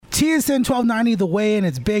TSN 1290, The Weigh-In.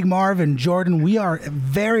 It's Big Marv and Jordan. We are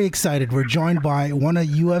very excited. We're joined by one of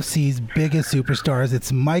UFC's biggest superstars.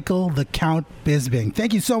 It's Michael the Count Bisping.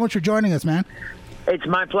 Thank you so much for joining us, man. It's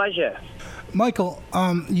my pleasure. Michael,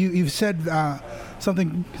 you've said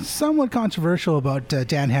something somewhat controversial about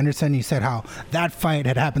Dan Henderson. You said how that fight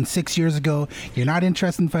had happened 6 years ago. You're not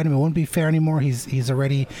interested in fighting him. It wouldn't be fair anymore. He's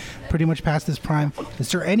already pretty much past his prime.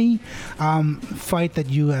 Is there any fight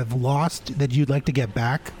that you have lost that you'd like to get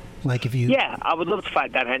back? Like if you... Yeah, I would love to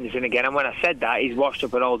fight Dan Henderson again. And when I said that, he's washed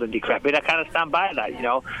up and old and decrepit. I kind of stand by that, you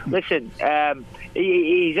know. Listen,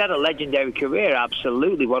 he's had a legendary career,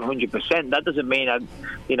 absolutely, 100%. That doesn't mean I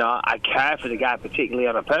care for the guy particularly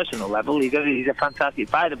on a personal level. He's a fantastic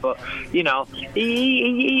fighter, but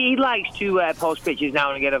he likes to post pictures now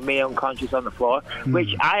and again of me unconscious on the floor,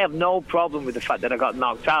 which I have no problem with the fact that I got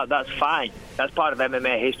knocked out. That's fine. That's part of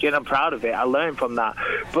MMA history, and I'm proud of it. I learned from that.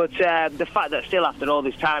 But the fact that still after all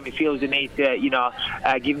this time he feels the need to,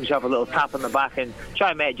 give himself a little tap on the back and try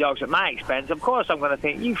and make jokes at my expense, of course I'm going to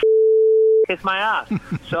think, you kiss my ass.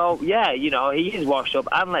 So, yeah, he is washed up.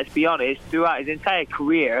 And let's be honest, throughout his entire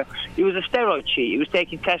career, he was a steroid cheat. He was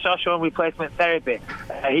taking testosterone replacement therapy.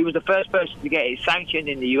 He was the first person to get it sanctioned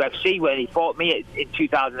in the UFC when he fought me in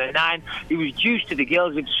 2009. He was juiced to the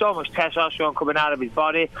gills with so much testosterone coming out of his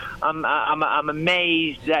body. I'm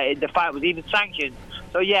amazed that the fight was even sanctioned.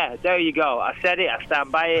 So, yeah, there you go. I said it. I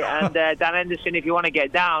stand by it. And Dan Henderson, if you want to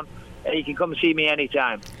get down, you can come see me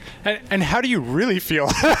anytime. And how do you really feel?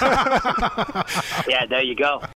 Yeah, there you go.